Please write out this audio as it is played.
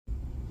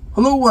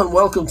Hello and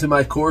welcome to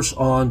my course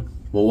on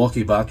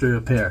Milwaukee battery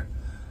repair.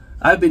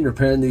 I've been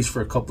repairing these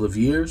for a couple of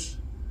years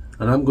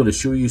and I'm going to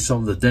show you some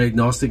of the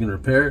diagnostic and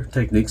repair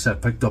techniques I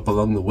picked up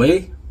along the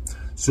way.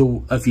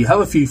 So if you have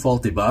a few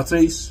faulty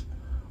batteries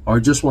or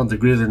just want a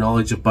greater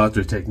knowledge of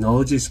battery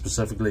technology,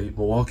 specifically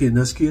Milwaukee in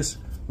this case,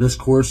 this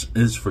course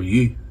is for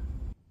you.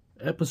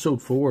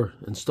 Episode 4,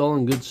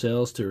 Installing good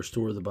cells to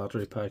restore the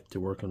battery pack to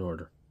working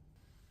order.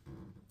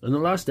 In the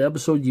last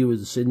episode you would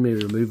have seen me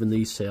removing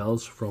these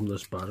cells from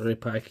this battery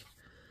pack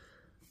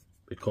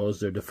because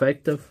they're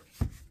defective,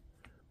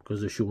 because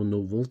they're showing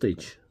no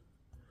voltage.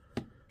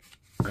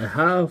 I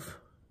have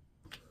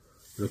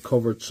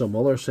recovered some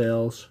other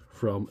cells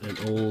from an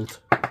old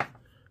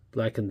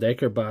Black &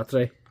 Decker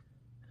battery,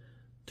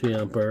 2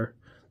 ampere.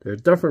 They're a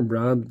different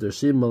brand, they're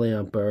same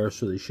milliampere,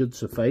 so they should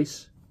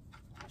suffice.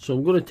 So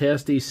I'm going to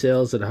test these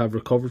cells that I have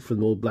recovered from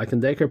the old Black &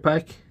 Decker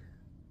pack.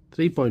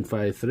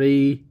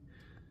 3.53,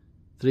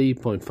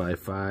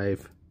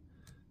 3.55,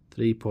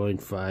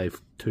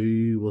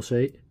 3.52 we'll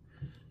say,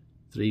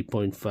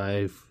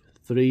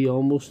 3.53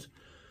 almost.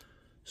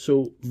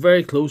 So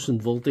very close in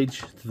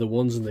voltage to the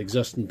ones in the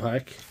existing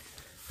pack.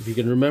 If you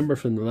can remember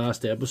from the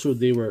last episode,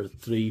 they were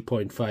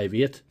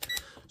 3.58,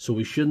 so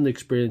we shouldn't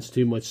experience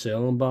too much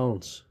cell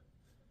imbalance.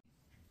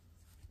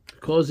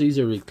 Because these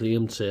are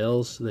reclaimed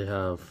cells, they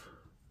have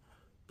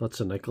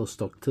bits of nickel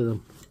stuck to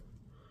them,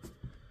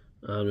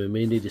 and we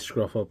may need to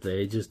scruff up the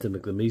edges to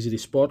make them easy to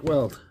spot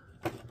weld.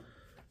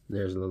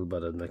 There's a little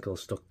bit of nickel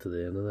stuck to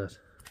the end of that.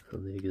 I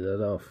need to get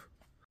that off.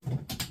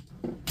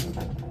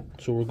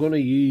 So we're going to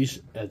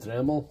use a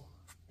Dremel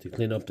to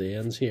clean up the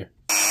ends here.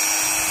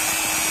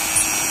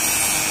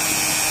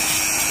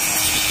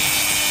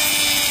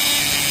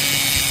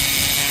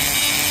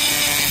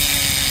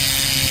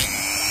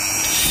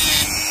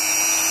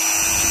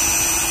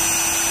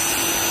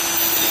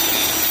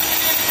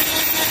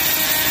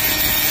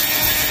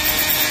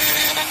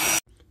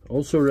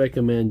 Also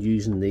recommend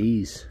using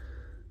these,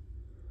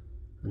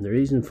 and the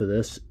reason for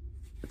this,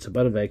 it's a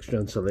bit of extra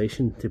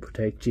insulation to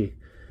protect you,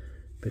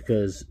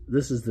 because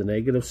this is the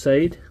negative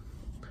side,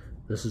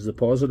 this is the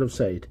positive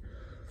side,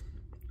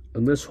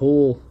 and this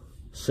whole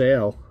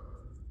cell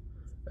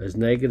is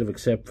negative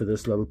except for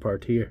this little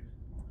part here.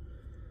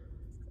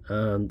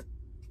 And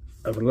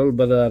if a little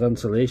bit of that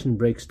insulation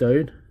breaks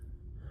down,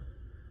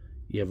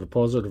 you have a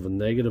positive and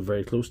negative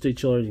very close to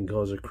each other, you can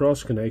cause a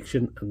cross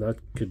connection, and that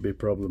could be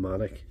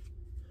problematic.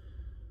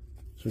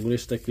 So I'm going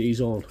to stick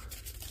these on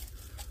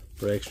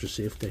for extra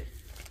safety.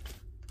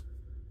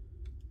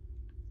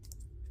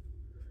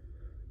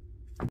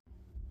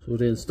 So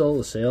to install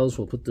the cells,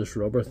 we'll put this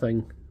rubber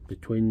thing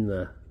between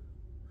the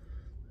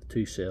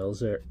two cells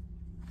there.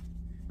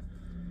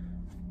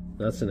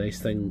 That's a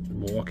nice thing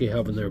Milwaukee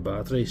have in their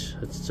batteries.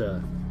 It's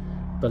a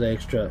bit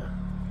extra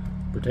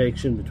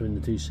protection between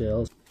the two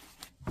cells.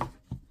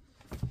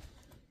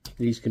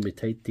 These can be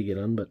tight to get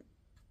in, but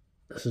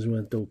this has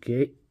went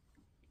okay.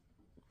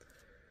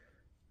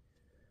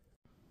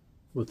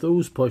 With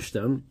those pushed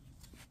in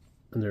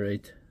the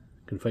right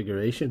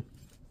configuration,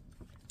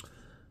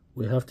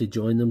 we have to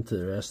join them to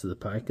the rest of the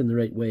pack in the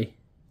right way.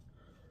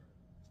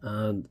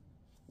 And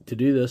to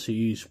do this, you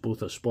use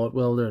both a spot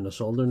welder and a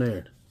soldering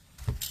iron.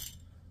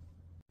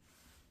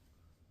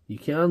 You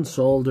can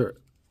solder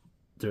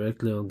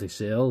directly onto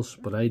cells,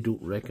 but I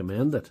don't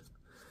recommend it.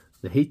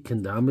 The heat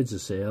can damage the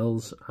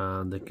cells,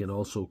 and it can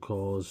also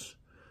cause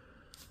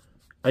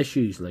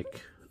issues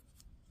like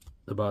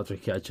the battery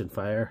catching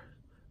fire.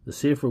 The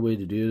safer way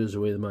to do it is the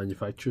way the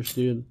manufacturers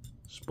do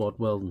it, spot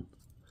welding.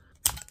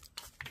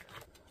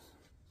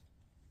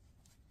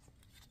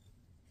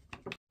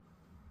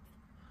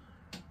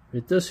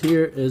 Right, this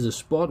here is a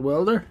spot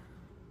welder,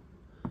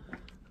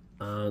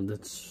 and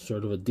it's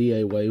sort of a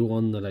DIY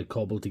one that I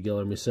cobbled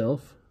together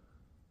myself.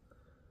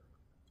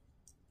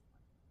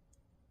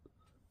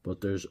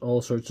 But there's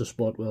all sorts of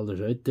spot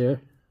welders out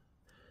there,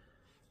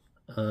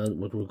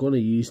 and what we're going to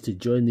use to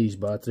join these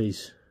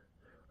batteries,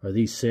 or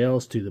these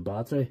cells to the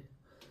battery,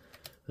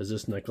 is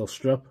this nickel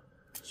strip.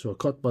 So I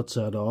cut bits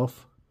of that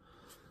off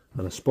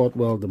and I spot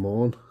weld them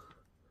on,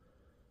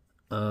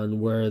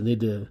 and where I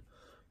need a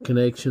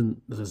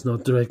connection that is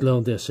not directly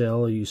onto a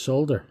cell, I use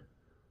solder.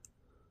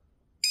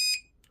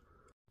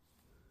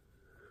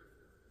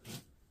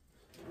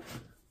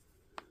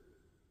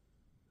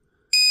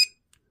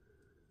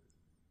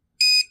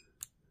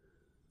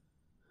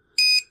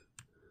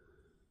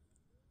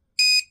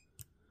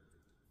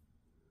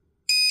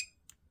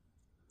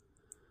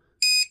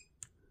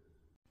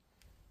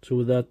 So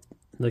with that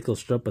nickel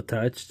strip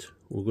attached,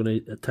 we're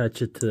going to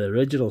attach it to the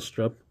original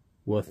strip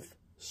with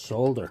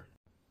solder.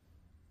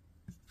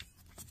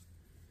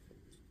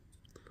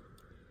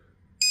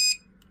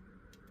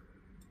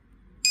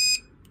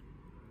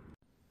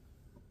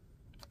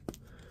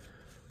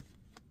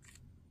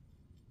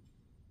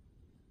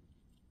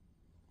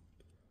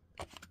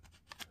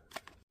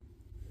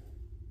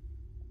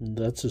 And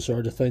that's the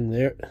sort of thing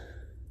there.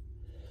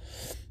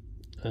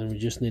 And we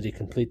just need to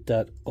complete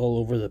that all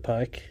over the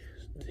pack.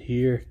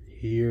 Here,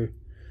 here,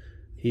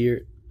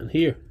 here, and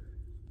here.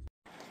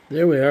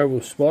 There we are,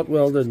 we've spot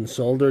welded and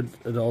soldered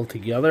it all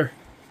together,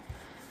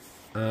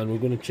 and we're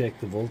going to check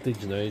the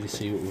voltage now to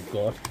see what we've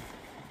got.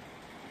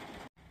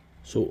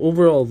 So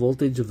overall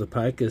voltage of the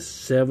pack is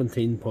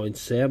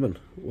 17.7,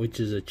 which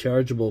is a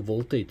chargeable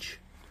voltage.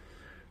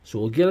 So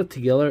we'll get it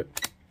together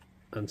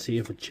and see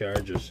if it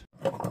charges.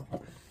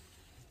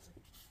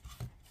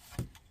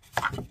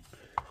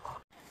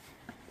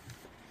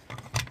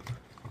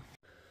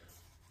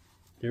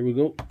 There we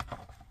go.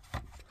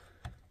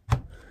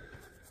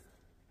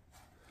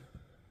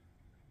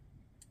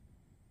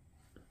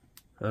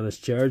 And it's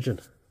charging,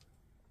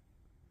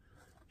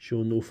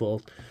 showing no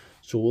fault.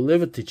 So we'll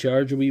leave it to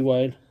charge a wee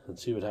while and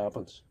see what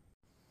happens.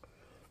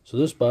 So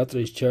this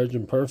battery is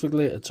charging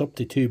perfectly. It's up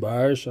to 2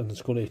 bars and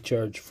it's going to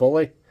charge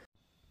fully.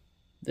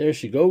 There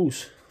she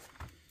goes,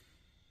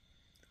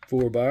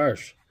 4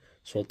 bars.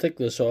 So I'll take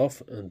this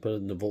off and put it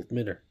in the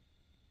voltmeter.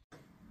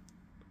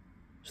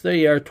 So there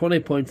you are,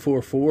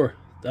 20.44.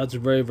 That's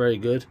very, very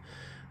good.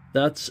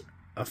 That's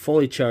a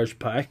fully charged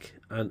pack,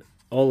 and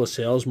all the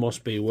cells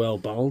must be well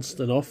balanced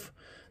enough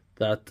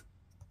that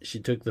she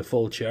took the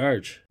full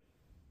charge.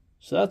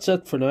 So that's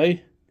it for now.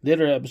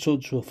 Later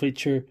episodes will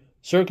feature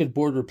circuit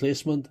board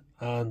replacement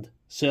and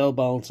cell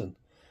balancing.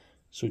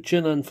 So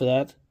tune in for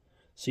that.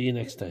 See you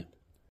next time.